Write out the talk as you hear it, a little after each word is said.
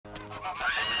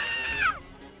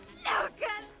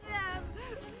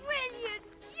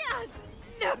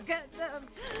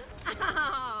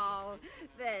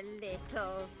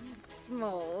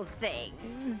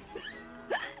things.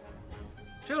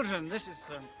 Children, this is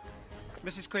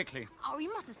Mrs. Quickly. Oh,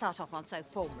 you mustn't start off on so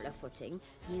formal a footing.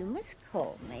 You must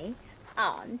call me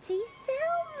Auntie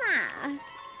Selma.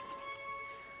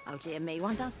 Oh, dear me,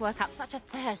 one does work up such a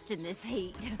thirst in this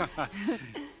heat.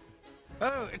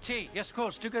 Oh, tea. Yes, of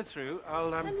course. Do go through.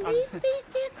 I'll, And leave these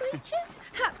dear creatures?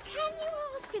 How can you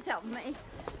ask it of me?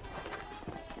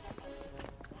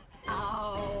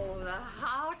 Oh, the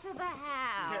heart of the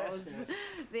house. Yes, yes.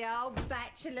 The old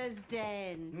bachelor's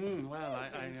den. Well,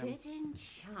 Isn't it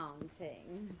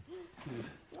enchanting?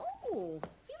 Oh,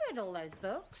 you read all those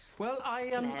books? Well, I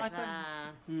Clever.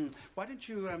 Why don't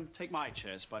you take my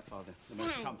chairs? By far the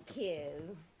most comfortable. Thank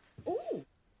you. Oh,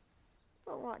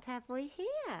 well, what have we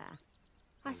here?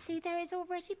 I see there is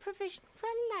already provision for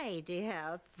a lady.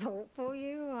 How thoughtful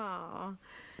you are.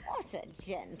 What a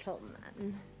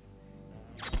gentleman.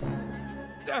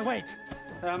 Wait.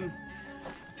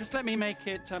 Just let me make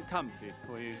it comfy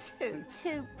for you.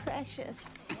 Too precious.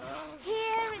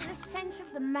 Here in the centre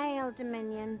of the male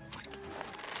dominion,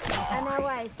 an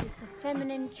oasis of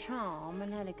feminine charm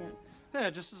and elegance. Yeah,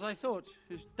 just as I thought.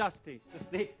 It's dusty.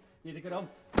 Just need to get on.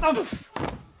 Oh!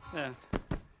 Yeah.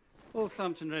 All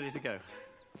thumped and ready to go.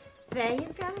 There you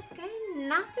go again.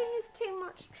 Nothing is too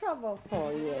much trouble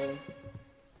for you.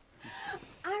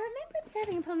 I remember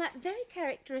observing upon that very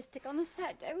characteristic on the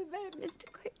Saturday we married Mr.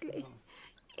 Quickly.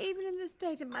 Even in the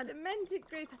state of my demented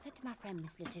grief, I said to my friend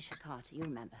Miss Letitia Carter, you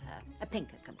remember her, a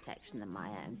pinker complexion than my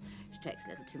own. She takes a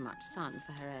little too much sun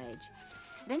for her age.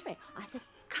 But anyway, I said,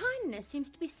 kindness seems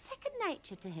to be second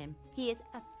nature to him. He is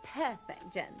a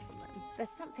perfect gentleman. There's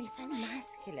something so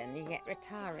masculine and yet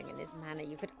retiring in his manner,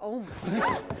 you could almost...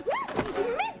 Mr.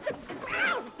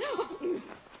 Brown!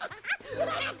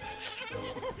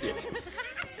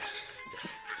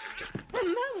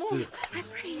 No more, I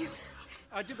pray you.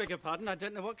 I do beg your pardon. I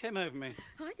don't know what came over me.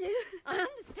 I do. I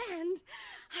understand.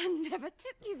 I never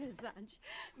took you for such.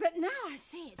 But now I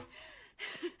see it.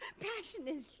 Passion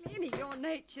is clearly your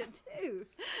nature too.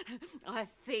 I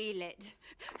feel it.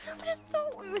 Who would have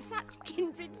thought we were such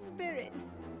kindred spirits?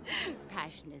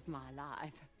 Passion is my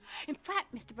life. In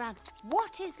fact, Mr. Brown,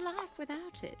 what is life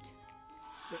without it?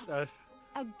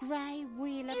 A grey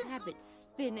wheel of habit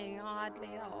spinning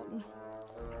idly on.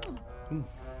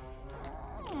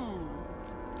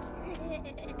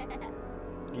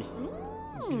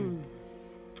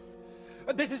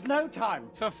 This is no time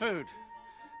for food,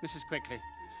 Mrs. Quickly.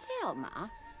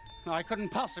 Selma? I couldn't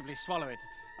possibly swallow it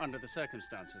under the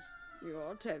circumstances.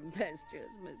 You're tempestuous,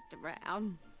 Mr.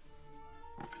 Brown.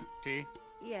 Tea?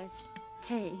 Yes,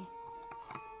 tea.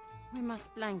 We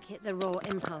must blanket the raw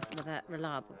impulse of that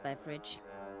reliable beverage.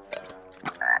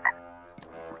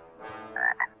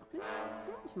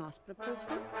 That's nice bit of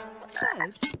porcelain. Is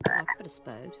that spode? I like a bit of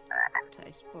spode.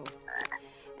 Tasteful.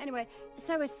 Anyway,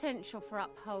 so essential for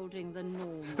upholding the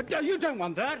norm. But you don't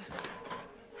want that.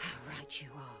 How right you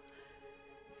are.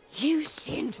 You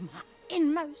see into my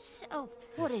inmost self.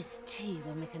 What is tea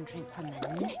when we can drink from the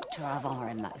nectar of our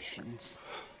emotions?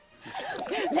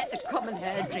 Let the common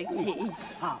herd drink tea.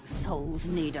 Our souls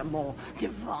need a more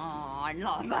divine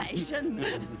libation.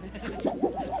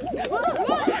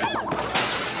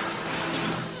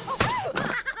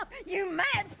 You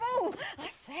mad fool! I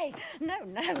say, no,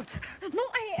 not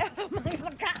here amongst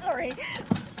the cutlery.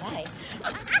 I say.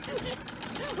 Let's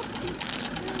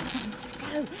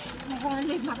go. Before I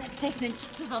leave my reputation in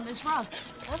tatters on this rug.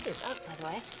 Lovely rug, by the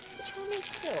way. Charming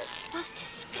silk. Must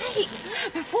escape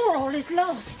before all is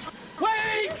lost.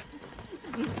 Wait!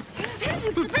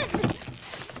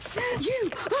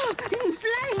 You are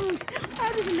inflamed. How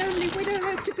does a lonely widow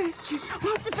hope to best you?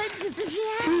 What defences does she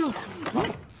have?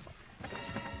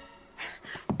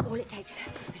 All it takes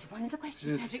is one of the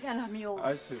questions, Cedric, and I'm yours.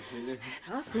 I see.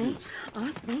 Ask me,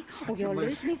 or you'll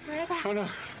lose me forever. Oh, no.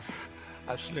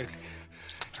 Absolutely.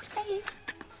 Say it.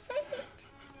 Say it.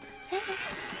 Say it.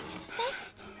 Just say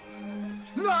it.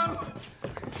 No!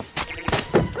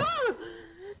 Oh!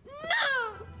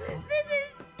 No! This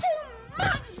is too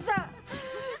much, sir!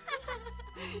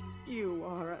 You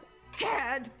are a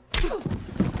cad.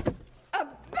 A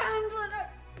bounder and a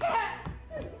cad!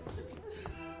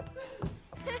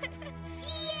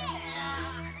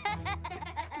 Yeah!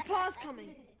 Pa's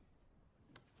coming.